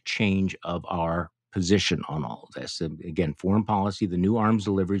dramatic change of our position on all of this. And again, foreign policy, the new arms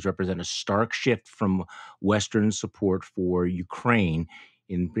deliveries represent a stark shift from Western support for Ukraine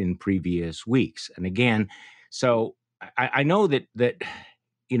in previous weeks. And again, so I know that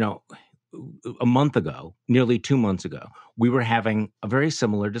a month ago, nearly 2 months ago, we were having a very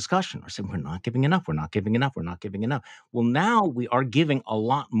similar discussion. We're saying, we're not giving enough, we're not giving enough, we're not giving enough. Well, now we are giving a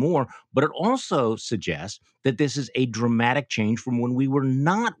lot more, but it also suggests that this is a dramatic change from when we were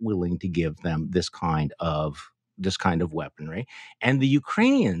not willing to give them this kind of weaponry. And the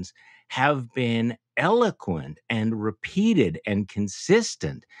Ukrainians have been eloquent and repeated and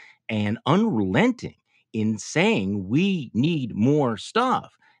consistent and unrelenting in saying we need more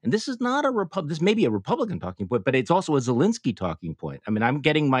stuff. And this is not this may be a Republican talking point, but it's also a Zelensky talking point. I mean, I'm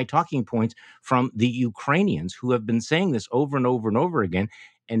getting my talking points from the Ukrainians who have been saying this over and over and over again.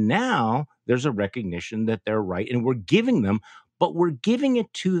 And now there's a recognition that they're right. And we're giving them, but we're giving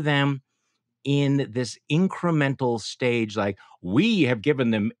it to them in this incremental stage. Like, we have given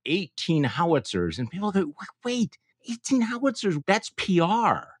them 18 howitzers. And people go, wait, 18 howitzers, that's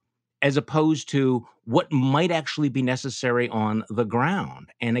PR, as opposed to what might actually be necessary on the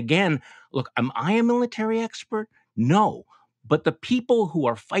ground. And again, look, am I a military expert? No. But the people who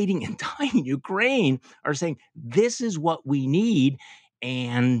are fighting and dying in Ukraine are saying, this is what we need.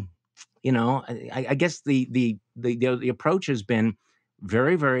 And, I guess the approach has been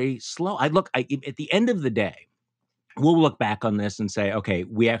very, very slow. At the end of the day, we'll look back on this and say, okay,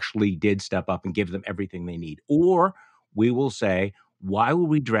 we actually did step up and give them everything they need. Or we will say, why were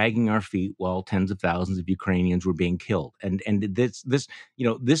we dragging our feet while tens of thousands of Ukrainians were being killed? And this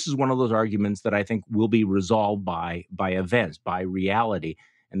is one of those arguments that I think will be resolved by events, by reality.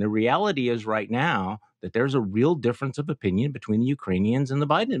 And the reality is right now that there's a real difference of opinion between the Ukrainians and the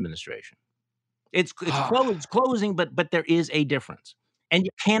Biden administration. It's closing, but there is a difference. And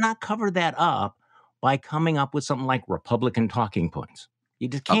you cannot cover that up by coming up with something like Republican talking points. You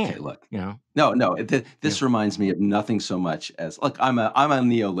just can't. Okay, look. No. This reminds me of nothing so much as, look, I'm a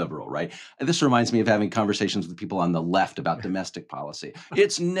neoliberal, right? This reminds me of having conversations with people on the left about domestic policy.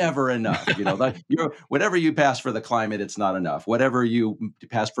 It's never enough. Whatever you pass for the climate, it's not enough. Whatever you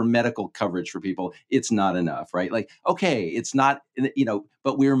pass for medical coverage for people, it's not enough, right? Like, okay, it's not,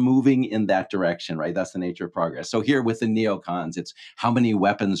 but we're moving in that direction, right? That's the nature of progress. So here with the neocons, it's how many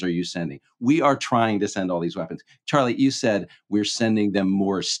weapons are you sending? We are trying to send all these weapons. Charlie, you said we're sending them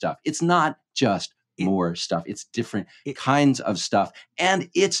more stuff. It's not just more stuff. It's different kinds of stuff. And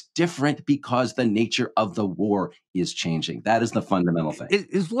it's different because the nature of the war is changing. That is the fundamental thing.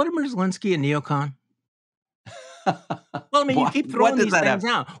 Is Vladimir Zelensky a neocon? Well, I mean, you keep throwing these things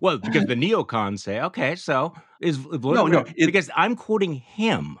out. Well, because the neocons say, okay, so is Vladimir... because I'm quoting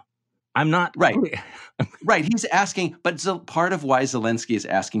him. I'm not... Right. Right. He's asking, but part of why Zelensky is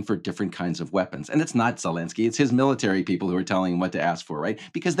asking for different kinds of weapons. And it's not Zelensky. It's his military people who are telling him what to ask for, right?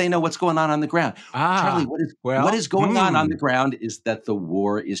 Because they know what's going on the ground. Charlie, what is going on the ground is that the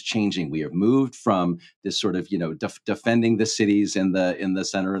war is changing. We have moved from this sort of, defending the cities in the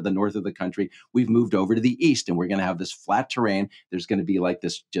center of the north of the country. We've moved over to the east, and we're going to have this flat terrain. There's going to be like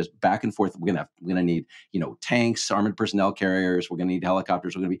this just back and forth. We're going to need, tanks, armored personnel carriers. We're going to need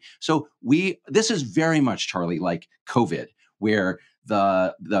helicopters. So this is very much, Charlie, like COVID, where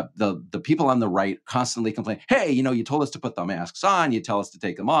the people on the right constantly complain, hey, you told us to put the masks on, you tell us to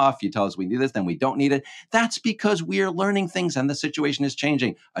take them off, you tell us we need this, then we don't need it. That's because we are learning things and the situation is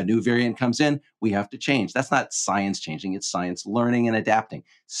changing. A new variant comes in, we have to change. That's not science changing, it's science learning and adapting.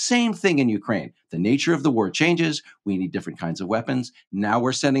 Same thing in Ukraine. The nature of the war changes, we need different kinds of weapons. Now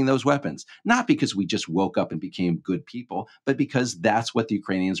we're sending those weapons, not because we just woke up and became good people, but because that's what the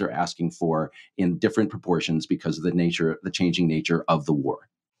Ukrainians are asking for in different proportions because of the changing nature of the war.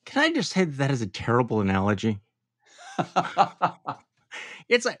 Can I just say that is a terrible analogy?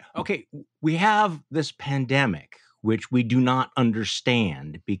 It's like, okay, we have this pandemic, which we do not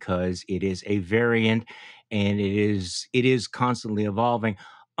understand because it is a variant and it is constantly evolving.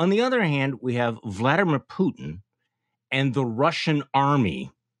 On the other hand, we have Vladimir Putin and the Russian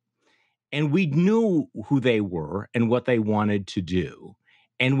army, and we knew who they were and what they wanted to do,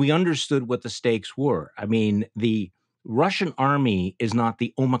 and we understood what the stakes were. I mean, the Russian army is not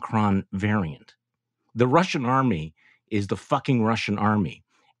the Omicron variant. The Russian army is the fucking Russian army,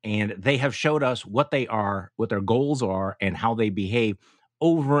 and they have showed us what they are, what their goals are, and how they behave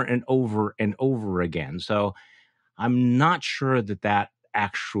over and over and over again. So I'm not sure that that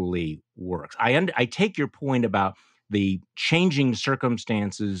actually works. I take your point about the changing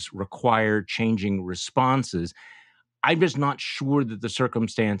circumstances require changing responses. I'm just not sure that the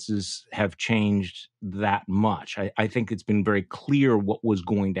circumstances have changed that much. I think it's been very clear what was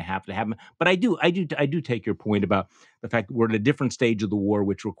going to have to happen. But I do take your point about the fact that we're at a different stage of the war,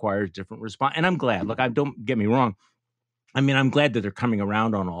 which requires different response. And I'm glad. Look, don't get me wrong. I mean, I'm glad that they're coming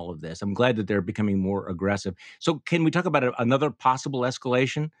around on all of this. I'm glad that they're becoming more aggressive. So can we talk about another possible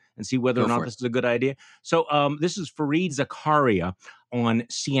escalation and see whether or not this is a good idea? So this is Fareed Zakaria on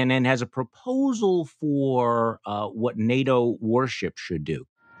CNN has a proposal for what NATO warships should do.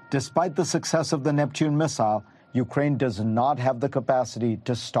 Despite the success of the Neptune missile, Ukraine does not have the capacity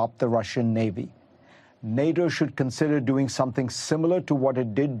to stop the Russian Navy. NATO should consider doing something similar to what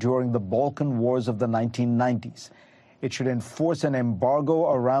it did during the Balkan Wars of the 1990s. It should enforce an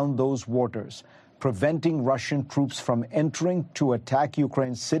embargo around those waters, preventing Russian troops from entering to attack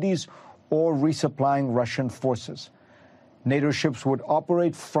Ukraine's cities or resupplying Russian forces. NATO ships would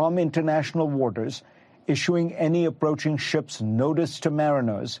operate from international waters, issuing any approaching ships notice to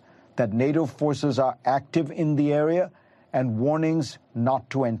mariners that NATO forces are active in the area and warnings not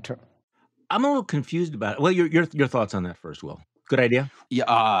to enter. I'm a little confused about it. Well, your thoughts on that first, Will. Good idea? Yeah,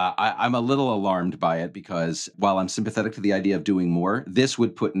 I'm a little alarmed by it because while I'm sympathetic to the idea of doing more, this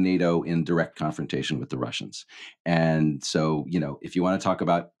would put NATO in direct confrontation with the Russians. And so, if you want to talk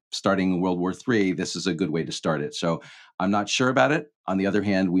about starting World War III, this is a good way to start it. So I'm not sure about it. On the other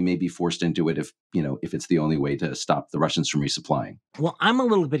hand, we may be forced into it if it's the only way to stop the Russians from resupplying. Well, I'm a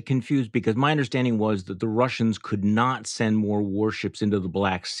little bit confused because my understanding was that the Russians could not send more warships into the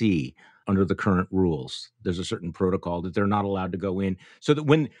Black Sea under the current rules. There's a certain protocol that they're not allowed to go in. So that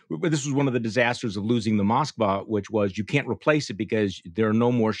when this was one of the disasters of losing the Moskva, which was you can't replace it because there are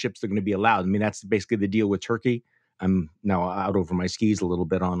no more ships that are going to be allowed. I mean, that's basically the deal with Turkey. I'm now out over my skis a little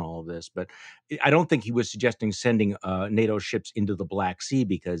bit on all of this, but I don't think he was suggesting sending NATO ships into the Black Sea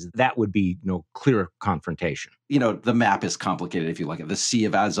because that would be clear confrontation. The map is complicated if you look at it. The Sea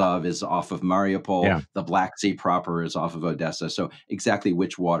of Azov is off of Mariupol. Yeah. The Black Sea proper is off of Odessa. So exactly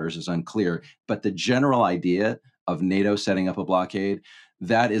which waters is unclear. But the general idea of NATO setting up a blockade,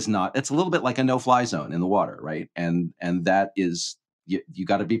 that is not, it's a little bit like a no-fly zone in the water, right? And that is, you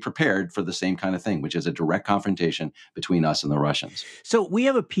got to be prepared for the same kind of thing, which is a direct confrontation between us and the Russians. So we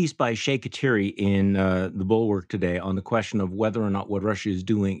have a piece by Shea Kateri in the Bulwark today on the question of whether or not what Russia is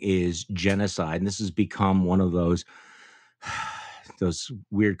doing is genocide. And this has become one of those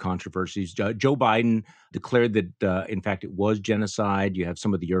weird controversies. Joe Biden declared that, in fact, it was genocide. You have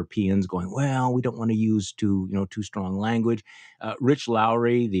some of the Europeans going, well, we don't want to use too strong language. Rich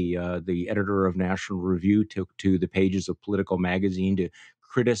Lowry, the editor of National Review, took to the pages of Politico magazine to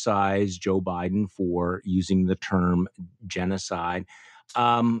criticize Joe Biden for using the term genocide.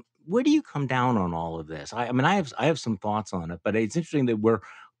 Where do you come down on all of this? I mean, I have some thoughts on it, but it's interesting that we're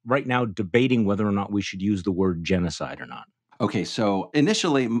right now debating whether or not we should use the word genocide or not. Okay, so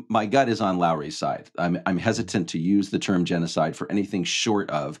initially, my gut is on Lowry's side. I'm hesitant to use the term genocide for anything short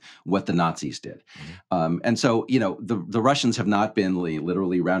of what the Nazis did. Mm-hmm. And so, the Russians have not been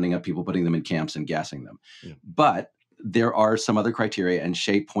literally rounding up people, putting them in camps and gassing them. Yeah. But there are some other criteria, and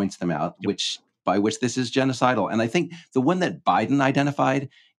Shea points them out, by which this is genocidal. And I think the one that Biden identified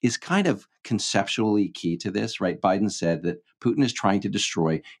is kind of conceptually key to this, right? Biden said that Putin is trying to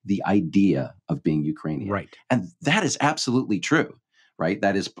destroy the idea of being Ukrainian. Right. And that is absolutely true, right?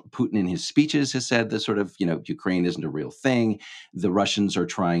 That is, Putin in his speeches has said this sort of, Ukraine isn't a real thing. The Russians are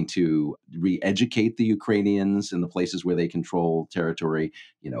trying to re-educate the Ukrainians in the places where they control territory,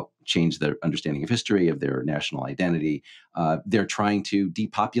 change their understanding of history, of their national identity. They're trying to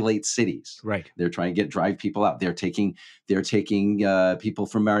depopulate cities. Right. They're trying to drive people out. They're taking people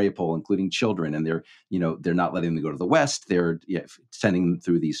from Mariupol, including children, and they're not letting them go to the West. They're sending them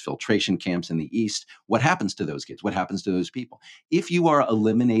through these filtration camps in the East. What happens to those kids? What happens to those people? If you are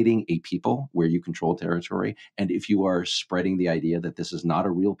eliminating a people where you control territory, and if you are spreading the idea that this is not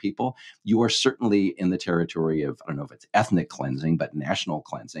a real people, you are certainly in the territory of, I don't know if it's ethnic cleansing, but national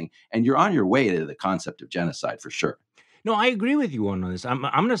cleansing. And you're on your way to the concept of genocide for sure. No, I agree with you on this. I'm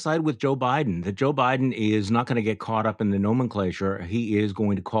going to side with Joe Biden. That Joe Biden is not going to get caught up in the nomenclature. He is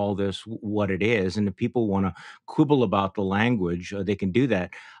going to call this what it is, and if people want to quibble about the language, they can do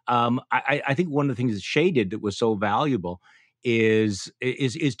that. I think one of the things that Shea did that was so valuable is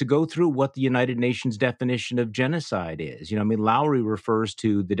to go through what the United Nations definition of genocide is. I mean, Lowry refers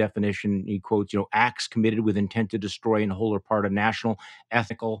to the definition. He quotes, acts committed with intent to destroy in whole or part a national,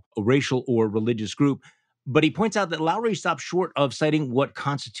 ethnical, racial, or religious group. But he points out that Lowry stops short of citing what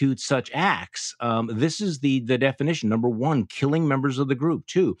constitutes such acts. This is the definition. Number one, killing members of the group.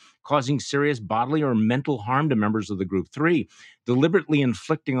 Two, causing serious bodily or mental harm to members of the group. Three, deliberately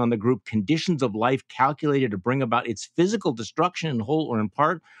inflicting on the group conditions of life calculated to bring about its physical destruction in whole or in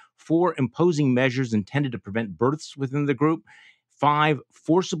part. Four, imposing measures intended to prevent births within the group. Five,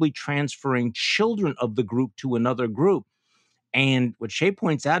 forcibly transferring children of the group to another group. And what Shea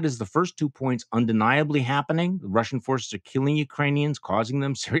points out is the first 2 points undeniably happening. The Russian forces are killing Ukrainians, causing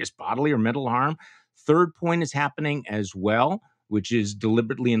them serious bodily or mental harm. Third point is happening as well, which is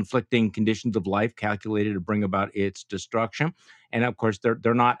deliberately inflicting conditions of life calculated to bring about its destruction. And of course,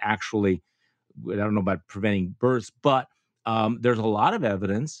 they're not actually, I don't know about preventing births, but there's a lot of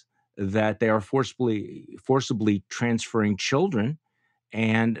evidence that they are forcibly transferring children.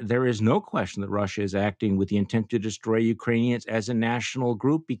 And there is no question that Russia is acting with the intent to destroy Ukrainians as a national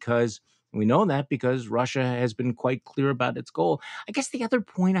group, because we know that because Russia has been quite clear about its goal. I guess the other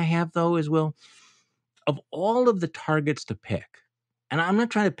point I have, though, is, Will, of all of the targets to pick, and I'm not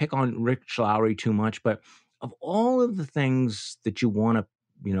trying to pick on Rich Lowry too much, but of all of the things that you want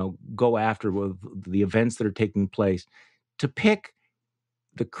to, go after with the events that are taking place, to pick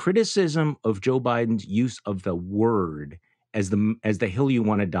the criticism of Joe Biden's use of the word as the hill you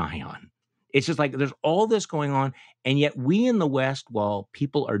want to die on. It's just like there's all this going on, and yet we in the West, while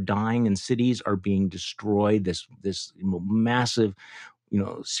people are dying and cities are being destroyed, this massive,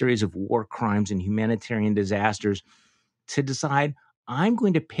 series of war crimes and humanitarian disasters, to decide I'm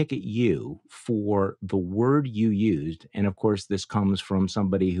going to pick at you for the word you used. And of course, this comes from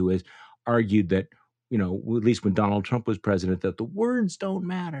somebody who has argued that, at least when Donald Trump was president, that the words don't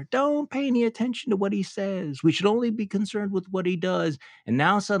matter. Don't pay any attention to what he says. We should only be concerned with what he does. And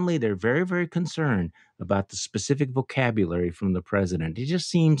now suddenly they're very, very concerned about the specific vocabulary from the president. It just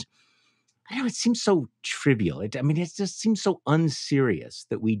seems, I know, it seems so trivial. It just seems so unserious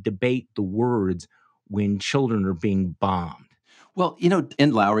that we debate the words when children are being bombed. Well,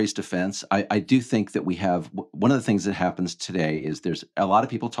 in Lowry's defense, I do think that we have one of the things that happens today is there's a lot of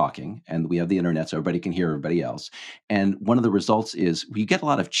people talking, and we have the internet so everybody can hear everybody else. And one of the results is we get a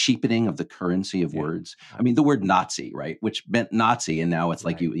lot of cheapening of the currency of words. I mean, the word Nazi, right, which meant Nazi, and now it's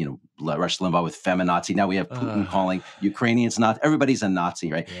like Rush Limbaugh with feminazi. Now we have Putin calling Ukrainians not. Everybody's a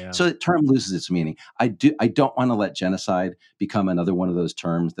Nazi, right? Yeah. So the term loses its meaning. I don't want to let genocide become another one of those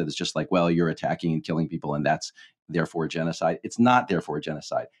terms that is just like, well, you're attacking and killing people, and that's therefore genocide. It's not therefore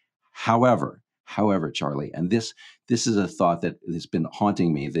genocide. However, Charlie, and this is a thought that has been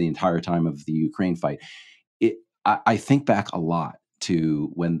haunting me the entire time of the Ukraine fight. I think back a lot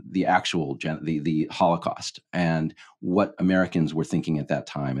to when the actual the Holocaust and what Americans were thinking at that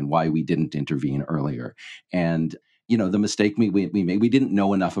time and why we didn't intervene earlier. And the mistake we made, we didn't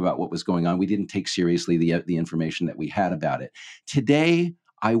know enough about what was going on. We didn't take seriously the information that we had about it. Today,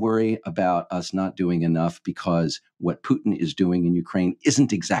 I worry about us not doing enough because what Putin is doing in Ukraine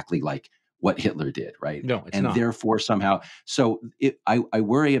isn't exactly like what Hitler did, right? No, it's not. Therefore, somehow, I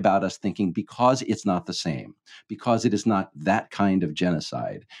worry about us thinking because it's not the same, because it is not that kind of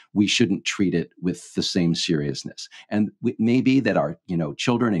genocide, we shouldn't treat it with the same seriousness. And it may be that our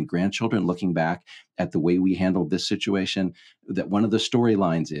children and grandchildren, looking back at the way we handled this situation, that one of the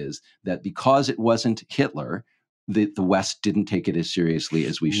storylines is that because it wasn't Hitler, the West didn't take it as seriously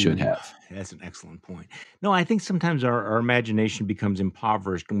as we should have. That's an excellent point. No, I think sometimes our imagination becomes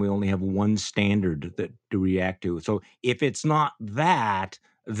impoverished and we only have one standard to react to. So if it's not that,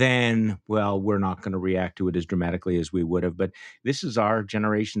 then, well, we're not going to react to it as dramatically as we would have. But this is our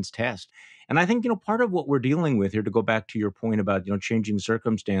generation's test. And I think, part of what we're dealing with here, to go back to your point about, changing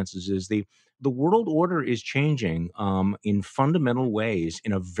circumstances, is the world order is changing in fundamental ways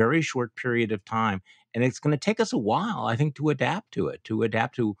in a very short period of time. And it's going to take us a while, I think, to adapt to it, to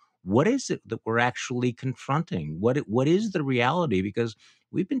adapt to what is it that we're actually confronting? What is the reality? Because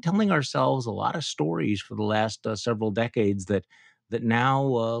we've been telling ourselves a lot of stories for the last several decades that now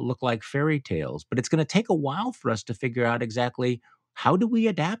look like fairy tales. But it's going to take a while for us to figure out exactly how do we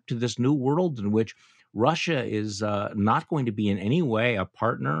adapt to this new world in which Russia is not going to be in any way a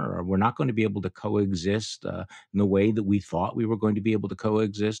partner, or we're not going to be able to coexist in the way that we thought we were going to be able to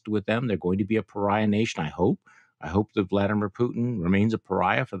coexist with them. They're going to be a pariah nation, I hope, I hope that Vladimir Putin remains a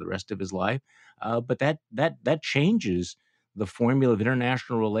pariah for the rest of his life. But that changes the formula of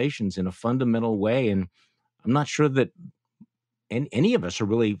international relations in a fundamental way. And I'm not sure that any of us are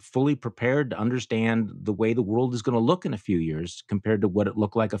really fully prepared to understand the way the world is going to look in a few years compared to what it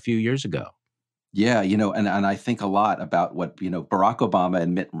looked like a few years ago. Yeah, and I think a lot about what, Barack Obama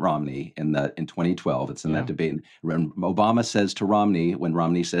and Mitt Romney in 2012. It's in that debate. When Obama says to Romney, when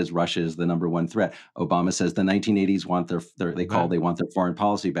Romney says Russia is the number one threat, Obama says the 1980s want their foreign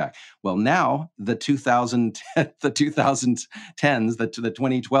policy back. Well, now the 2010s, the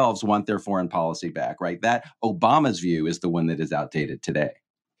 2012s want their foreign policy back, right? That Obama's view is the one that is outdated today.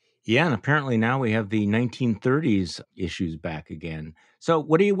 Yeah, and apparently now we have the 1930s issues back again. So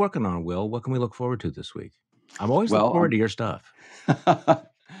what are you working on, Will? What can we look forward to this week? I'm always looking forward to your stuff.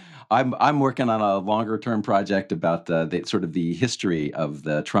 I'm working on a longer term project about the sort of the history of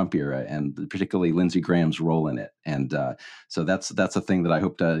the Trump era and particularly Lindsey Graham's role in it. And so that's a thing that I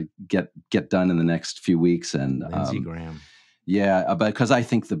hope to get done in the next few weeks. And Lindsey Graham. Yeah, because I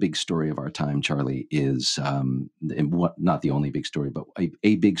think the big story of our time, Charlie, is not the only big story, but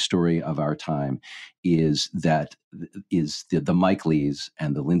a big story of our time is the Mike Lees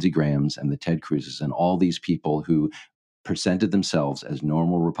and the Lindsey Grahams and the Ted Cruzes and all these people who presented themselves as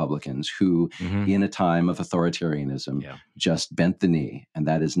normal Republicans who, in a time of authoritarianism, just bent the knee. And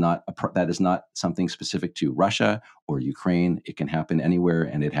that is not something specific to Russia or Ukraine. It can happen anywhere,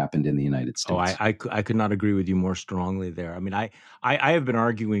 and it happened in the United States. Oh, I could not agree with you more strongly there. I mean, I have been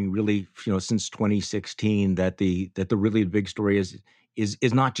arguing really, since 2016 that the really big story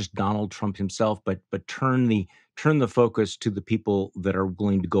is not just Donald Trump himself, but turn the focus to the people that are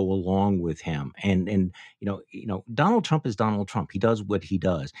willing to go along with him. And Donald Trump is Donald Trump. He does what he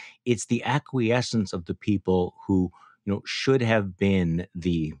does. It's the acquiescence of the people who, should have been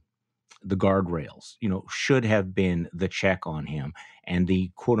the guardrails, should have been the check on him, and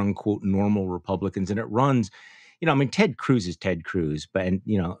the quote unquote normal Republicans. And it runs, Ted Cruz is Ted Cruz, but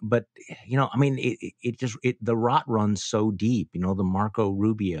the rot runs so deep, the Marco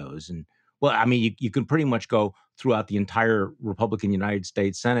Rubios. And well, I mean, you can pretty much go throughout the entire Republican United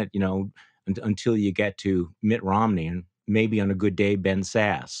States Senate, until you get to Mitt Romney, and maybe on a good day, Ben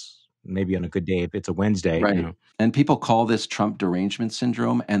Sass. Maybe on a good day, if it's a Wednesday. Right. And people call this Trump derangement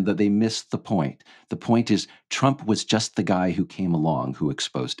syndrome, and that they miss the point. The point is Trump was just the guy who came along who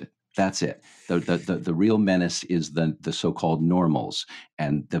exposed it. That's it. The real menace is the so-called normals,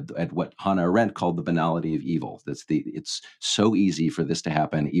 and at what Hannah Arendt called the banality of evil. It's so easy for this to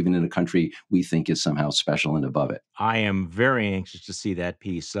happen, even in a country we think is somehow special and above it. I am very anxious to see that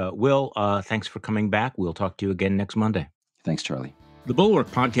piece. Will, thanks for coming back. We'll talk to you again next Monday. Thanks, Charlie. The Bulwark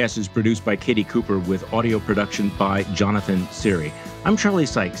podcast is produced by Katie Cooper with audio production by Jonathan Siri. I'm Charlie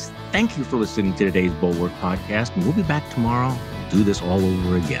Sykes. Thank you for listening to today's Bulwark podcast, and we'll be back tomorrow. We'll do this all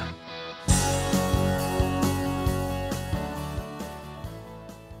over again.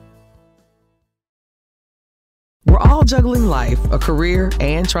 We're all juggling life, a career,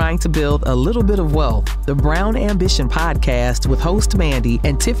 and trying to build a little bit of wealth. The Brown Ambition podcast with host Mandy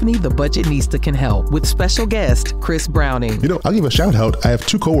and Tiffany the Budgetnista can help, with special guest Chris Browning. I'll give a shout out. I have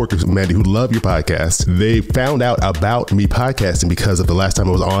two coworkers, Mandy, who love your podcast. They found out about me podcasting because of the last time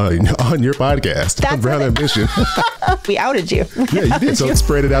I was on your podcast. That's Brown Ambition. We outed you. Yeah, you did. So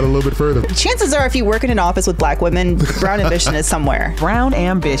spread it out a little bit further. Chances are, if you work in an office with Black women, Brown Ambition is somewhere. Brown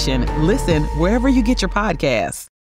Ambition. Listen wherever you get your podcasts.